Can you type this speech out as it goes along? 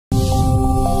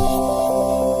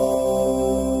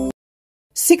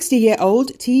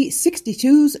60-year-old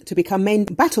T-62s to become main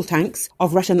battle tanks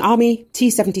of Russian army,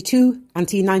 T-72 and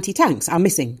T-90 tanks are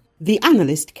missing. The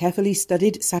analyst carefully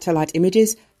studied satellite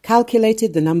images,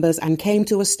 calculated the numbers and came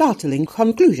to a startling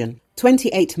conclusion.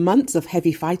 28 months of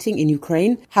heavy fighting in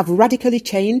Ukraine have radically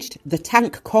changed the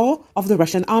tank core of the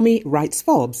Russian army, writes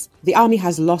Forbes. The army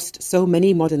has lost so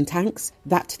many modern tanks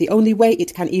that the only way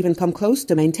it can even come close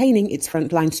to maintaining its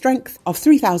frontline strength of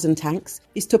 3,000 tanks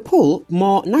is to pull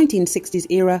more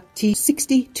 1960s-era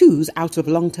T-62s out of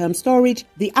long-term storage,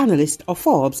 the analyst of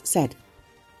Forbes said.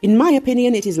 In my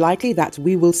opinion, it is likely that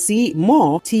we will see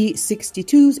more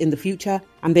T-62s in the future,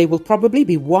 and they will probably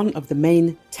be one of the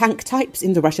main tank types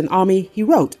in the Russian army, he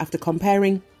wrote after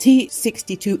comparing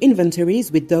T-62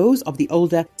 inventories with those of the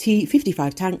older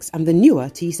T-55 tanks and the newer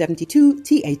T-72,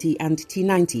 T-80 and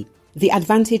T-90. The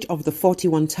advantage of the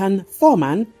 41-ton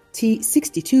four-man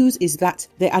T-62s is that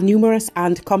they are numerous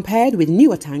and, compared with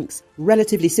newer tanks,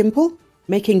 relatively simple,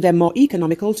 making them more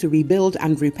economical to rebuild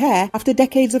and repair after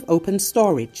decades of open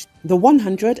storage. The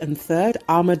 103rd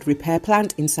Armoured Repair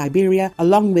Plant in Siberia,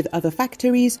 along with other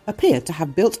factories, appear to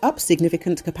have built up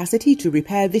significant capacity to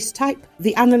repair this type,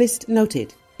 the analyst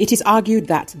noted. It is argued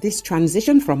that this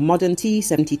transition from modern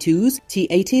T-72s,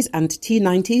 T-80s and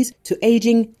T-90s to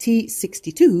aging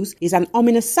T-62s is an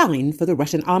ominous sign for the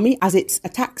Russian army as its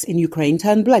attacks in Ukraine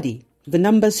turn bloody. The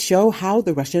numbers show how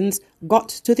the Russians got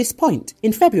to this point.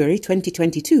 In February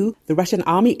 2022, the Russian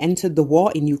army entered the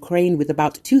war in Ukraine with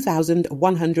about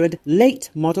 2,100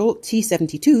 late-model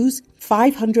T-72s,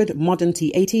 500 modern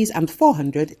T-80s and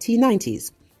 400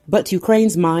 T-90s. But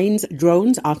Ukraine's mines,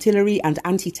 drones, artillery and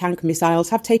anti-tank missiles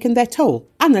have taken their toll.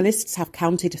 Analysts have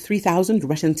counted 3,000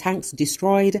 Russian tanks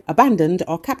destroyed, abandoned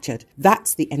or captured.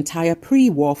 That's the entire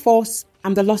pre-war force,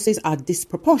 and the losses are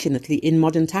disproportionately in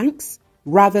modern tanks,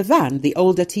 rather than the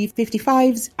older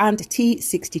T-55s and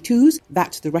T-62s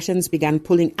that the Russians began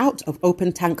pulling out of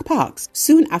open tank parks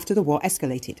soon after the war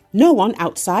escalated. No one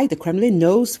outside the Kremlin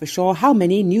knows for sure how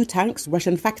many new tanks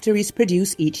Russian factories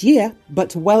produce each year,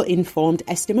 but well-informed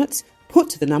estimates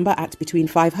put the number at between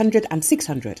 500 and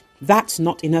 600. That's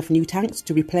not enough new tanks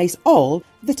to replace all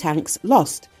the tanks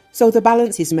lost. So the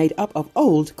balance is made up of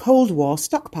old Cold War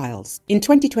stockpiles. In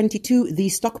 2022,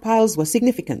 these stockpiles were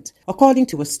significant. According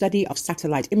to a study of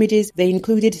satellite images, they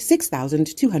included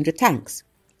 6,200 tanks.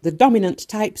 The dominant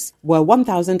types were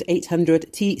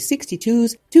 1,800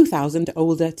 T-62s, 2,000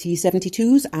 older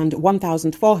T-72s and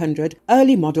 1,400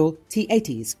 early model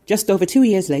T-80s. Just over 2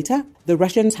 years later, the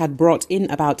Russians had brought in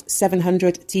about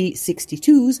 700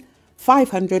 T-62s,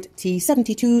 500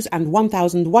 T-72s and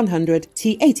 1,100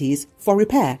 T-80s for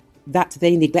repair. That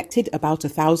they neglected about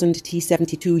 1,000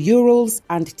 T-72 Urals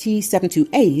and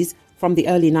T-72As from the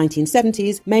early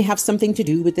 1970s may have something to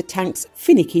do with the tank's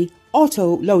finicky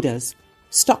auto-loaders.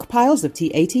 Stockpiles of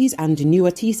T-80s and newer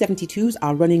T-72s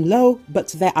are running low, but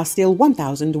there are still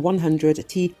 1,100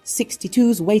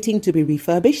 T-62s waiting to be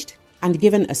refurbished and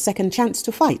given a second chance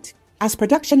to fight. As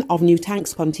production of new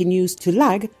tanks continues to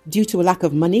lag due to a lack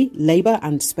of money, labour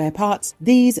and spare parts,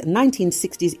 these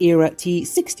 1960s-era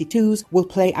T-62s will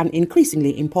play an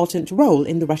increasingly important role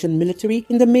in the Russian military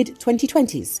in the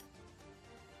mid-2020s.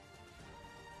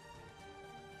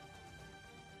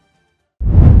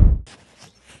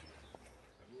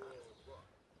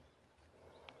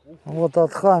 Вот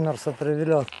от Хаммерса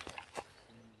привели.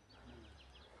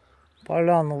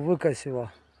 Поляну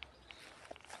выкосило.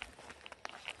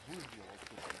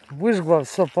 Выжгло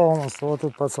все полностью. Вот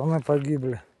тут пацаны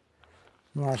погибли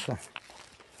наши.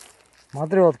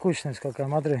 Смотри, вот кучность какая,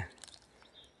 смотри.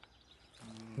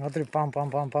 Смотри,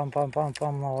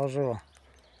 пам-пам-пам-пам-пам-пам-пам наложила.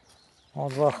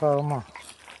 Вот два харма.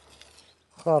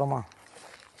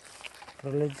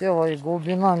 Прилетела и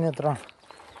глубина метра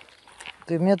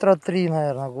 3,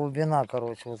 наверное, глубина,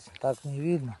 короче. Вот так не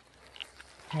видно.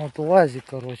 Вот УАЗик,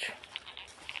 короче,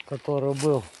 который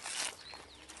был.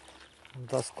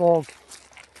 Вот осколки.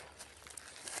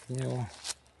 Него.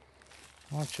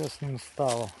 Вот что с ним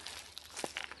стало.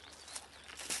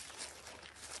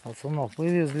 Пацанов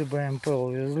вывезли, БМП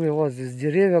увезли. Вот здесь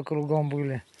деревья кругом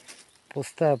были.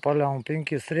 Пустая поляна,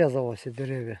 пеньки срезала все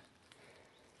деревья.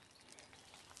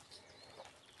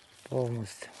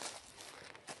 Полностью.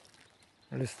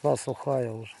 Листва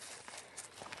сухая уже.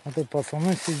 А тут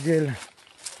пацаны сидели.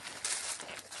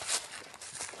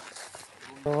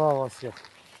 Бывало всех.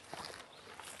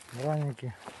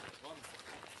 Бранники.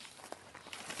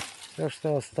 Все,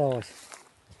 что осталось.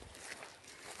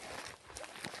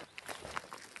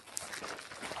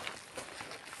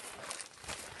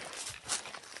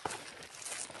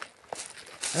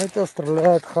 Это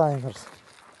стреляет Хаймерс.